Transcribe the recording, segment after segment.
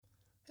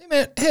Hey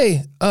man,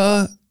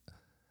 I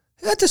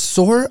got this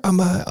sore on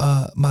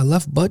my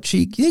left butt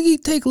cheek. You think you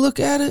take a look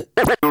at it?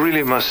 You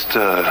really must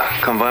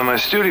come by my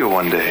studio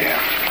one day.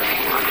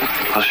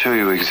 I'll show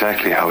you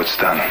exactly how it's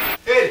done.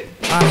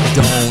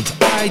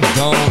 I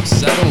don't.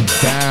 Settle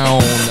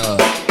down.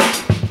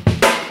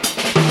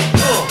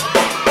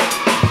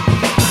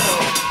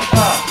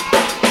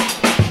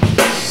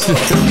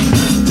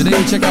 Today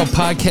we check out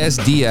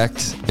Podcast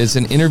DX. It's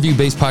an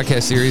interview-based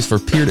podcast series for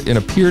in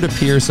a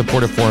peer-to-peer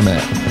supportive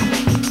format.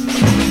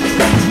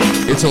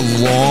 It's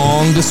a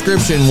long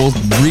description. We'll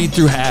read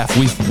through half.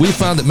 We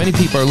found that many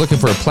people are looking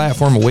for a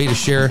platform, a way to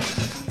share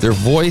their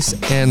voice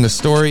and the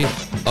story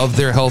of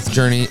their health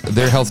journey.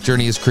 Their health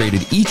journey is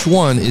created. Each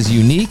one is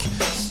unique,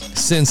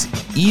 since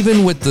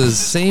even with the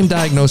same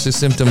diagnosis,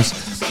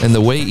 symptoms, and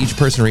the way each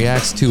person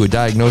reacts to a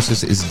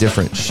diagnosis is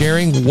different.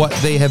 Sharing what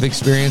they have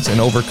experienced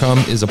and overcome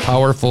is a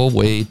powerful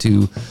way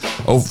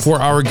for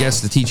our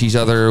guests to teach each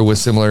other with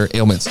similar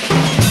ailments.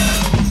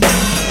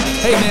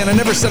 Hey man, I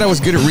never said I was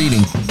good at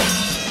reading.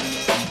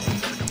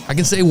 I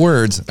can say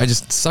words. I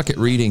just suck at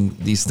reading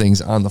these things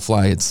on the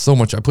fly. I put so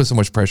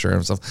much pressure on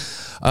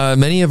myself.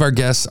 Many of our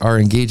guests are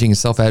engaging in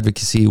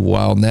self-advocacy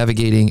while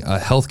navigating a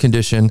health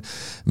condition.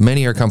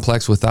 Many are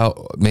complex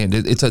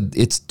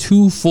it's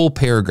 2 full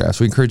paragraphs.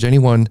 We encourage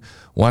anyone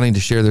wanting to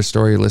share their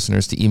story or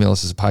listeners to email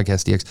us as a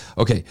Podcast DX.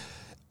 Okay.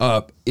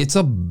 It's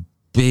a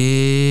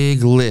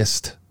big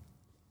list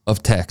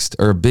of text,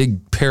 or a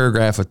big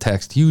paragraph of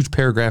text, huge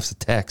paragraphs of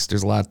text.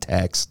 There's a lot of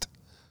text.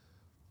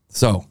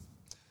 So,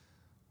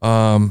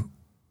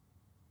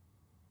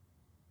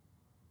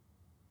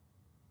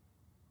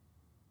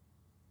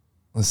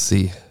 let's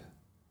see.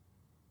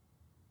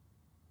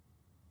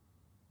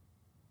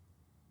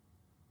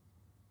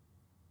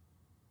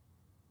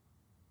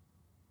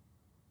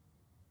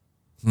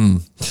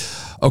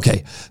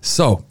 Okay,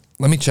 so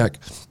let me check.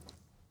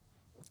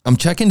 I'm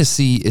checking to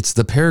see it's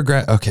the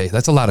paragraph. Okay,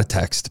 that's a lot of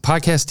text.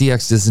 Podcast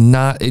DX does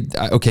not.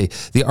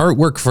 The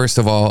artwork, first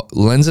of all,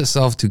 lends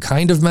itself to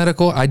kind of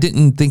medical. I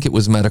didn't think it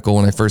was medical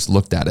when I first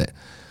looked at it.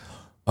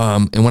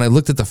 And when I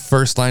looked at the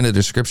first line of the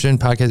description,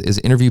 podcast is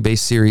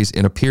interview-based series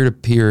in a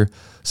peer-to-peer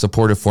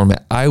supportive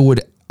format. I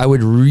would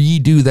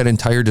redo that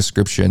entire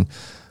description.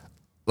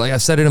 Like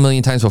I've said it a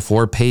million times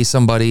before, pay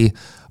somebody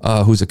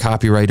who's a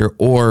copywriter,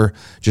 or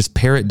just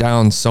pare it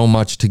down so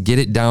much to get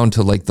it down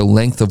to like the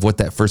length of what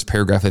that first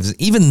paragraph is.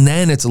 Even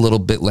then it's a little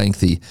bit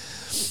lengthy.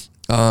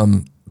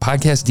 Podcast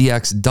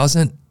DX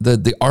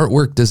the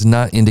artwork does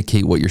not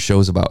indicate what your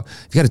show's about.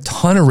 You got a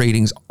ton of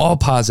ratings, all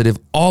positive,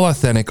 all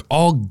authentic,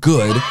 all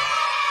good.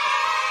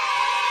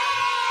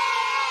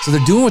 So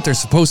they're doing what they're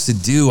supposed to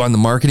do on the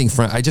marketing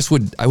front. I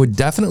would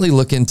definitely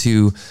look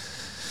into,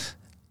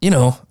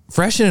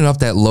 freshening up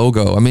that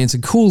logo. I mean, it's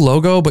a cool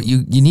logo, but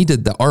you need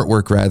the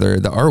artwork rather.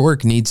 The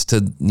artwork needs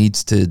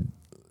to,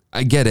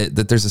 I get it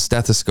that there's a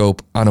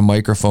stethoscope on a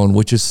microphone,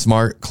 which is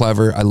smart,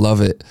 clever. I love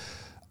it.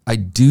 I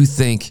do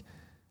think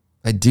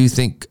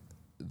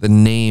the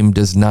name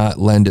does not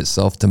lend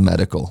itself to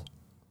medical.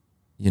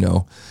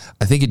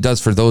 I think it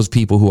does for those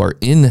people who are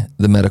in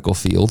the medical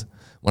field.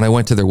 When I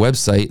went to their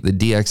website, the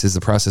DX is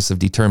the process of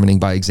determining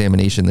by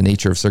examination the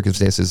nature of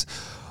circumstances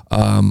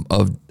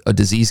of a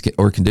disease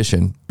or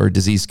condition, or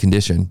disease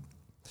condition,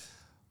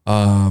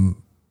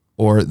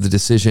 or the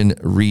decision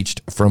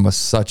reached from a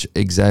such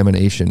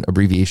examination,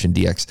 abbreviation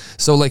DX.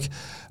 So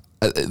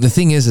the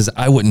thing is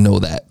I wouldn't know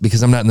that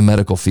because I'm not in the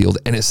medical field.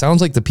 And it sounds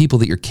like the people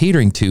that you're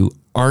catering to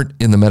aren't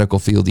in the medical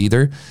field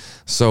either.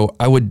 So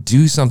I would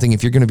do something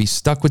if you're going to be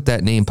stuck with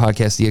that name,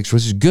 Podcast DX,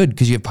 which is good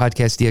because you have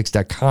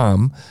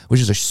podcastdx.com, which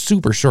is a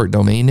super short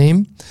domain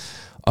name.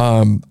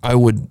 I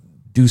would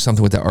do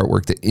something with that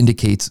artwork that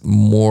indicates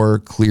more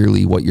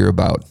clearly what you're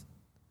about.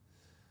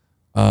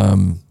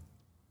 And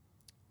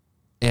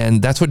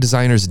that's what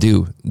designers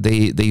do.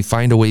 They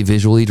find a way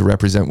visually to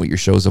represent what your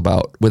show's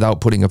about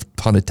without putting a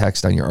ton of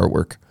text on your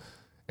artwork.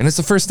 And it's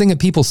the first thing that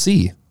people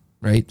see,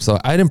 right? So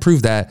I'd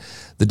improve that.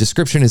 The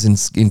description is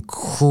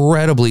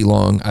incredibly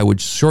long. I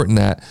would shorten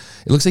that.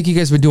 It looks like you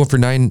guys have been doing it for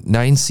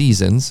nine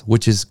seasons,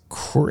 which is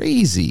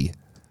crazy.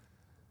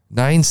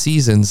 9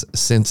 seasons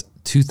since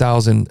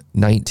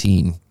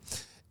 2019.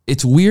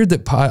 It's weird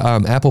that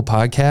Apple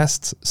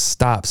Podcasts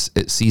stops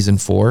at season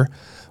 4.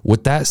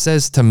 What that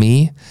says to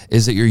me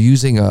is that you're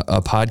using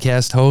a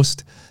podcast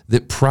host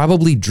that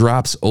probably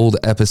drops old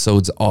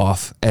episodes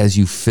off as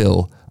you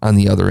fill on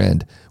the other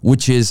end,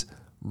 which is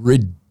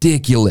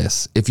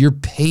ridiculous. If you're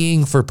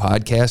paying for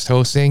podcast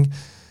hosting,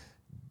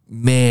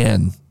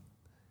 man,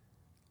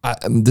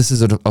 this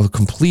is a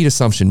complete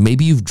assumption.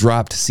 Maybe you've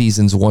dropped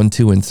seasons 1,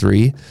 2, and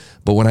 3,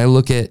 but when I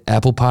look at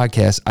Apple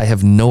Podcasts, I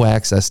have no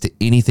access to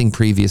anything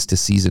previous to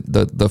season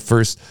the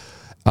first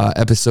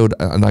episode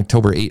on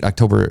October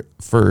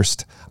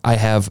 1st. I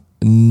have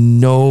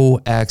no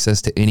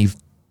access to any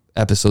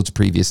episodes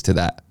previous to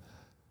that.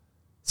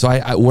 So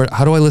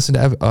how do I listen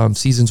to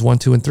seasons 1,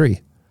 2, and 3?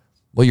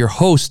 Well, your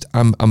host,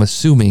 I'm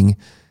assuming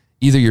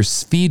either your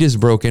feed is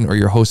broken or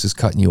your host is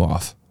cutting you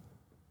off.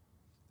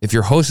 If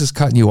your host is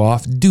cutting you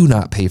off, do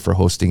not pay for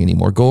hosting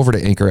anymore. Go over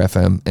to Anchor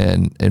FM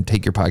and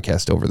take your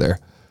podcast over there.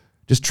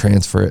 Just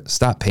transfer it.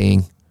 Stop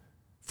paying.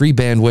 Free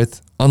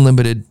bandwidth,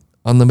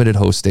 unlimited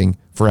hosting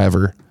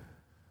forever.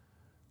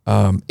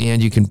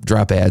 And you can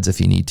drop ads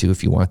if you need to,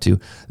 if you want to.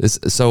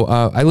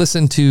 I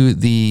listened to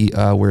the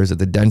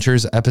the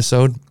dentures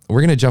episode.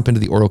 We're gonna jump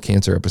into the oral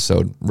cancer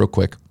episode real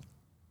quick.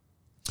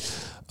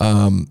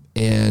 We'll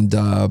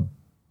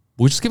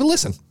just give it a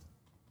listen.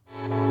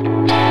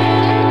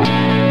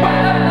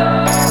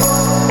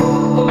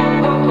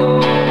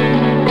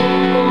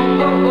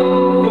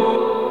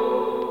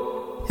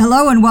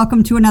 Hello and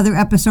welcome to another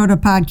episode of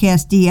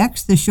Podcast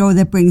DX, the show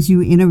that brings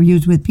you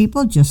interviews with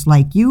people just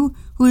like you,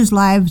 whose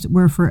lives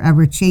were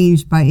forever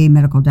changed by a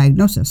medical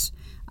diagnosis.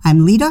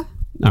 I'm Lita.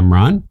 I'm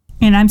Ron.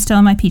 And I'm still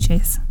in my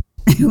PJs.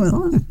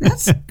 Well,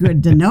 that's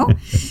good to know.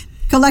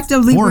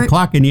 Collectively, 4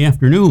 o'clock in the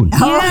afternoon.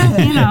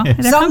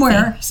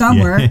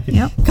 Somewhere.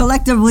 Yep.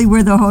 Collectively,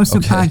 we're the hosts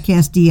of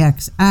Podcast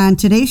DX. On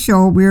today's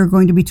show, we're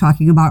going to be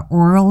talking about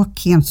oral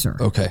cancer.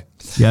 Okay.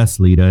 Yes,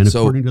 Lita. And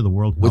So according to the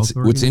World Health What's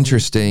Organization,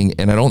 interesting,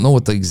 and I don't know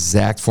what the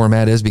exact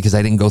format is because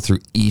I didn't go through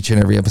each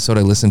and every episode.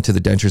 I listened to the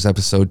dentures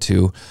episode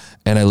too,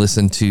 and I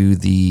listened to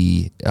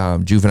the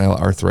juvenile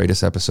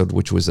arthritis episode,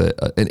 which was an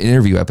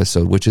interview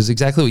episode, which is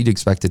exactly what you'd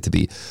expect it to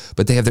be.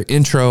 But they have their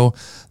intro,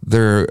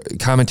 their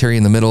commentary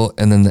in the middle,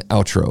 and then the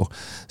outro.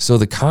 So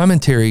the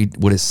commentary,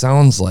 what it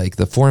sounds like,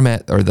 the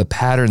format or the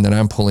pattern that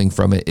I'm pulling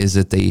from it is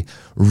that they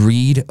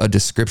read a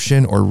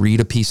description or read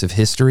a piece of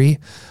history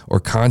or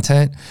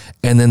content,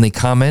 and then they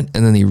comment,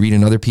 and then they read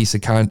another piece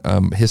of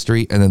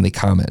history, and then they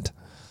comment,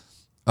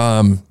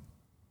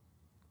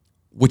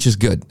 which is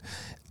good.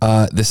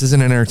 This is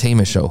an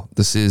entertainment show.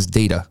 This is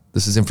data.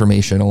 This is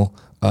informational,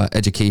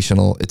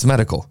 educational. It's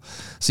medical.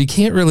 So you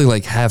can't really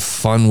have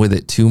fun with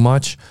it too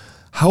much.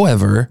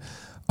 However,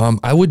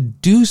 I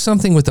would do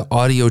something with the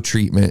audio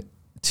treatment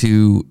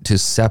to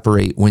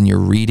separate when you're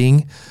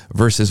reading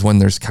versus when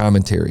there's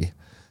commentary.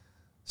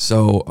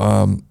 So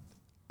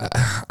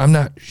I'm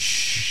not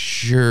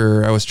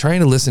sure. I was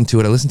trying to listen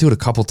to it. I listened to it a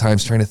couple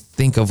times trying to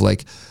think of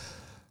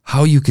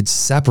how you could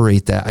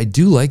separate that. I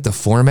do like the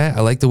format.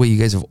 I like the way you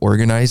guys have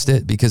organized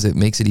it because it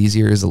makes it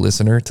easier as a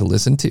listener to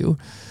listen to.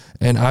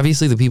 And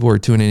obviously the people who are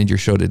tuning into your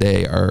show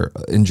today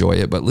enjoy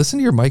it, but listen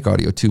to your mic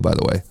audio too, by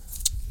the way.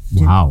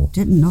 Wow.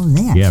 Didn't know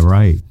that. Yeah,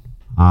 right.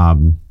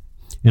 And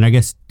I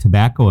guess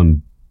tobacco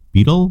and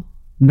betel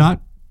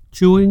nut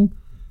chewing,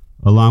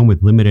 along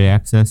with limited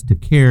access to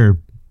care,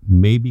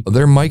 maybe.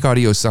 Their mic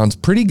audio sounds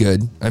pretty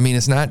good. I mean,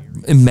 it's not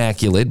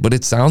immaculate, but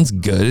it sounds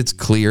good. It's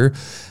clear.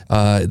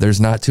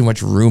 There's not too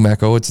much room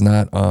echo. It's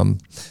not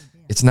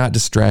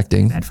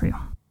distracting. Bad for you.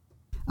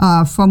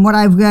 From what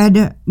I've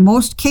read,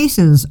 most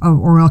cases of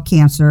oral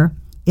cancer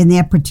in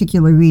that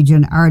particular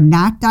region are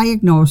not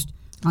diagnosed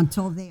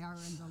until they are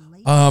in the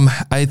late.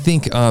 I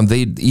think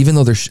even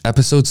though their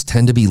episodes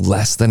tend to be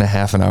less than a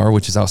half an hour,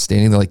 which is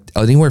outstanding, they're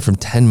anywhere from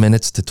 10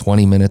 minutes to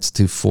 20 minutes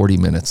to 40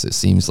 minutes, it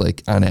seems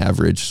like on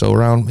average. So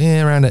around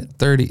at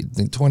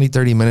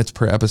 30 minutes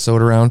per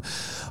episode around.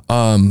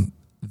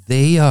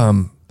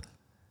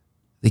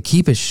 They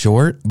keep it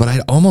short, but I'd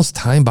almost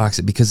time box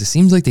it because it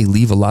seems like they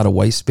leave a lot of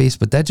white space,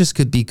 but that just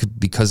could be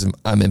because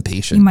I'm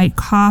impatient. You might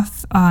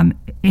cough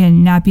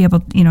and not be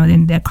able,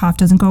 and that cough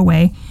doesn't go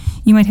away.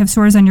 You might have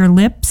sores on your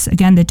lips,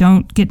 again, that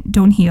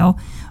don't heal,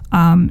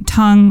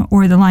 tongue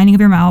or the lining of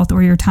your mouth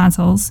or your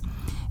tonsils,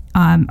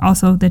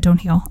 also that don't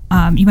heal.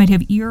 You might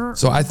have ear.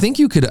 So I think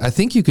you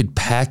could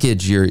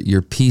package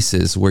your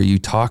pieces where you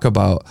talk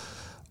about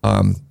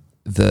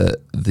the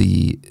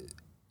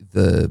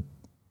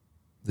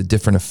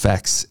different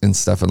effects and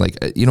stuff, and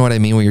you know what I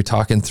mean, when you're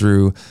talking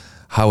through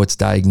how it's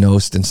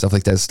diagnosed and stuff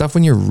like that. Stuff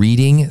when you're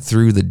reading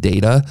through the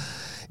data,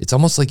 it's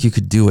almost like you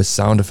could do a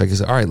sound effect. It's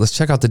all right, let's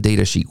check out the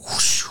data sheet,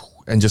 whoosh,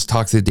 and just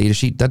talk through the data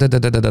sheet.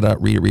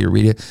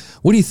 Read it.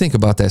 What do you think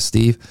about that,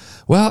 Steve?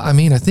 Well, I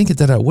mean, I think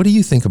what do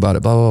you think about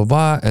it? Blah, blah,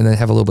 blah, and then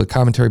have a little bit of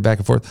commentary back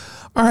and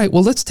forth. All right,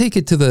 well, let's take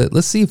it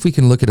let's see if we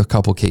can look at a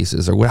couple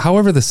cases or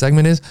however the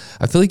segment is.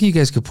 I feel like you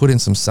guys could put in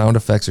some sound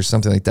effects or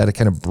something like that to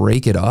kind of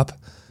break it up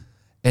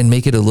and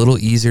make it a little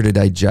easier to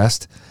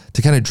digest,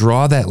 to kind of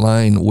draw that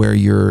line where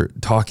you're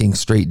talking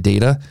straight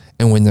data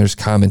and when there's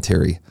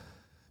commentary.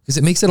 Because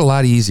it makes it a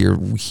lot easier.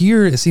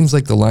 Here, it seems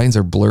like the lines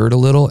are blurred a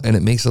little, and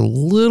it makes it a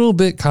little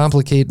bit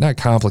complicated, not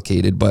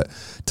complicated, but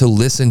to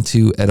listen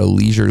to at a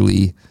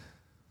leisurely,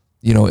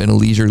 in a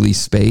leisurely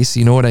space.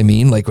 You know what I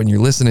mean? Like when you're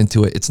listening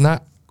to it, it's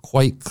not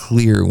quite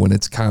clear when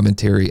it's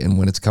commentary and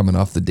when it's coming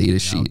off the data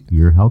sheet.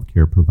 Your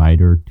healthcare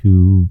provider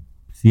to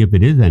see if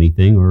it is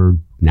anything or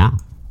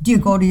not. Do you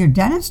go to your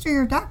dentist or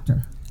your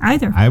doctor?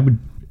 Either. I would.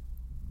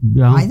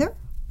 Either?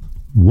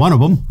 One of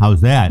them. How's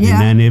that? Yeah.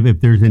 And then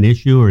if there's an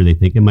issue or they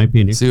think it might be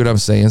an issue. See what I'm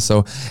saying?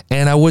 So,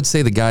 and I would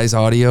say the guy's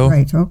audio.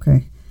 Right,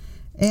 okay.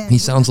 And he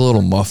sounds a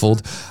little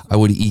muffled. I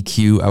would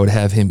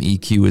have him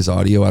EQ his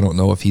audio. I don't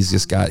know if he's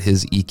just got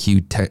his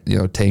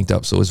EQ tanked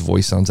up so his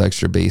voice sounds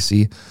extra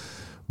bassy.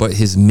 But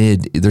his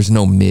mid, there's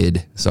no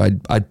mid. So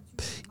I'd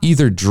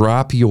either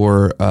drop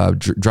your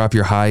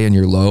high and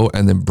your low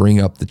and then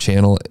bring up the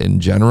channel in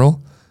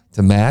general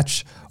to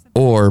match,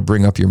 or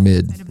bring up your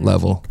mid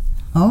level.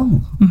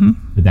 Oh.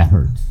 But that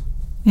hurts.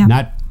 Yeah.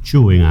 Not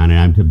chewing on it,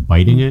 I'm just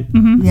biting it.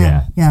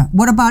 Yeah.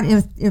 What about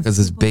if Because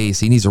his bass,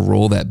 he needs to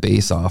roll that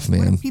bass off,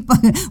 man.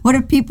 what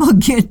if people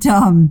get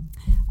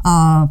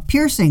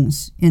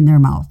piercings in their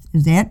mouth?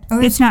 Is that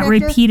It's not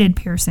repeated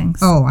piercings.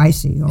 Oh, I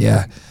see. Okay.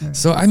 Yeah.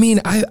 So I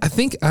mean, I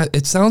think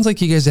it sounds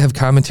like you guys have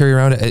commentary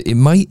around it. It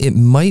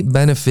might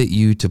benefit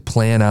you to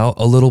plan out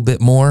a little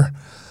bit more,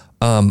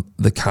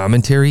 the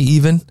commentary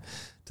even.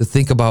 To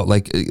think about,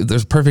 like,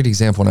 there's a perfect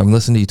example when I'm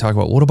listening to you talk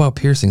about, what about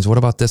piercings? What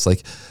about this?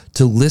 Like,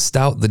 to list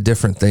out the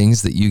different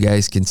things that you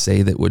guys can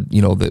say that would,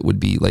 that would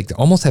be like, to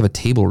almost have a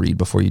table read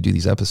before you do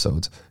these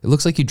episodes. It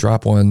looks like you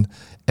drop one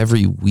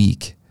every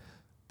week,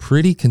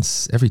 every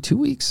 2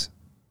 weeks.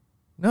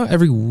 No,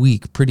 every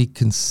week,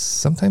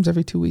 sometimes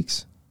every 2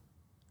 weeks.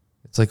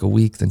 It's like a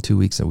week, then 2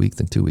 weeks, a week,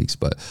 then 2 weeks.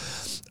 But,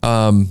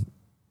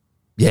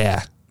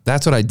 yeah,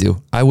 that's what I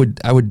do. I would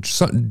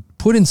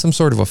put in some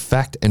sort of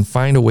effect and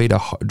find a way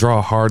to draw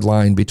a hard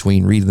line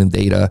between reading the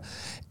data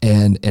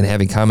and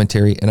having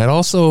commentary. And I'd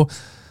also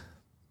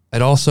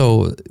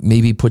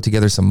maybe put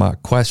together some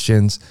mock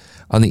questions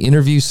on the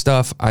interview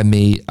stuff. I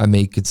may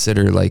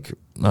consider like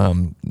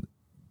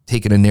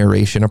taking a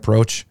narration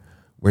approach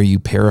where you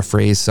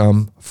paraphrase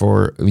some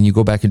for when you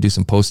go back and do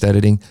some post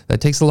editing. That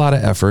takes a lot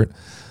of effort.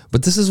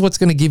 But this is what's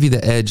going to give you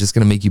the edge. It's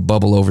going to make you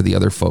bubble over the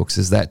other folks,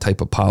 is that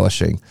type of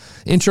polishing.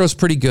 Intro's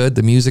pretty good.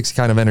 The music's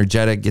kind of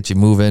energetic, gets you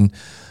moving.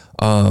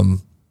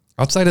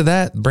 Outside of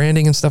that,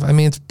 branding and stuff, I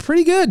mean, it's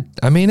pretty good.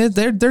 I mean,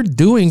 they're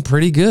doing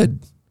pretty good.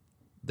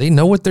 They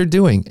know what they're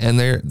doing, and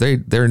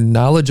they're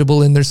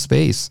knowledgeable in their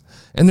space,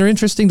 and they're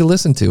interesting to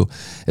listen to.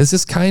 It's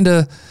just kind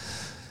of,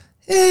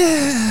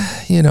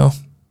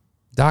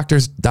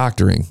 doctors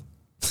doctoring.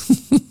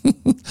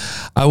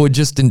 I would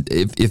just,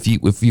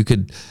 if you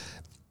could.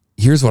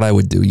 Here's what I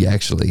would do,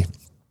 actually.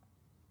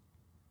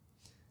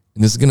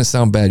 And this is going to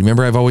sound bad.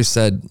 Remember, I've always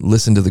said,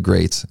 listen to the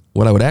greats.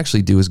 What I would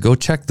actually do is go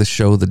check the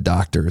show, The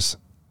Doctors.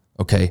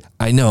 Okay,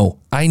 I know.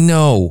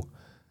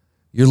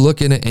 You're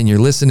looking at and you're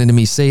listening to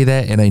me say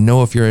that, and I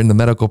know if you're in the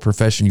medical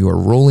profession, you are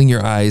rolling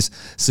your eyes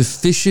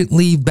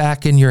sufficiently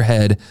back in your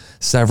head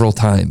several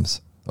times,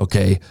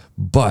 okay?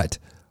 But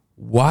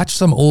watch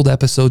some old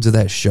episodes of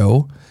that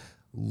show.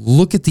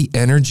 Look at the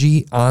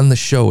energy on the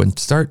show and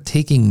start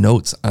taking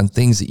notes on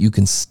things that you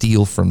can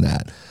steal from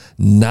that.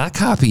 Not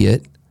copy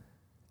it,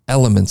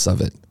 elements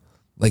of it.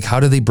 Like, how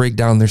do they break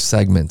down their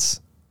segments?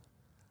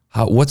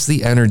 What's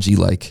the energy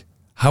like?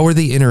 How are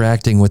they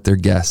interacting with their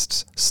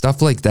guests?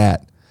 Stuff like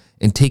that.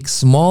 And take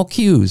small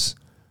cues,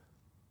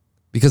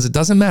 because it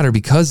doesn't matter,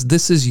 because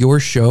this is your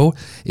show.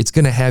 It's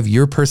going to have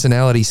your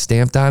personality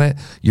stamped on it.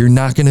 You're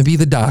not going to be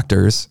the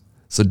doctors.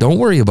 So don't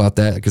worry about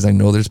that, because I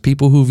know there's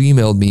people who've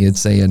emailed me and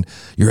saying,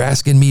 you're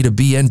asking me to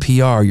be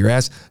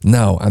NPR.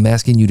 No, I'm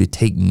asking you to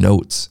take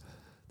notes.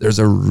 There's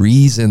a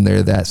reason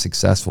they're that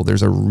successful.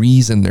 There's a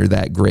reason they're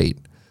that great.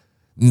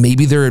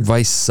 Maybe their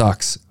advice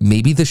sucks.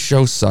 Maybe the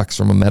show sucks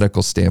from a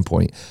medical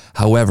standpoint.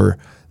 However,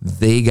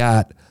 they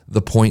got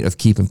the point of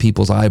keeping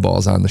people's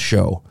eyeballs on the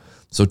show.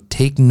 So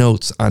take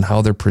notes on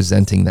how they're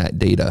presenting that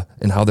data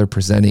and how they're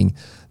presenting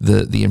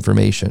the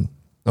information.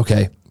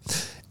 Okay.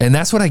 And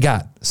that's what I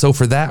got. So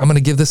for that, I'm going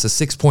to give this a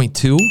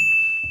 6.2.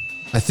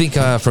 I think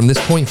from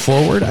this point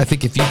forward, I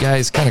think if you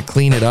guys kind of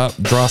clean it up,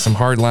 draw some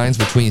hard lines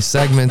between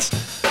segments,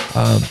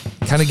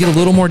 kind of get a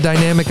little more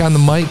dynamic on the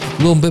mic, a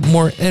little bit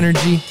more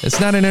energy. It's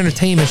not an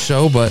entertainment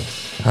show, but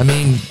I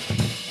mean,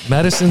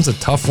 medicine's a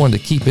tough one to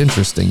keep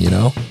interesting,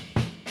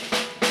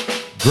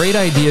 Great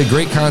idea,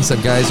 great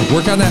concept, guys.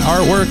 Work on that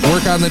artwork,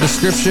 work on the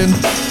description.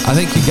 I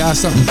think you got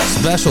something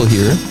special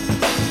here.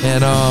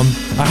 And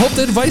I hope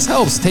the advice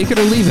helps. Take it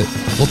or leave it.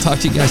 We'll talk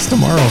to you guys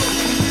tomorrow.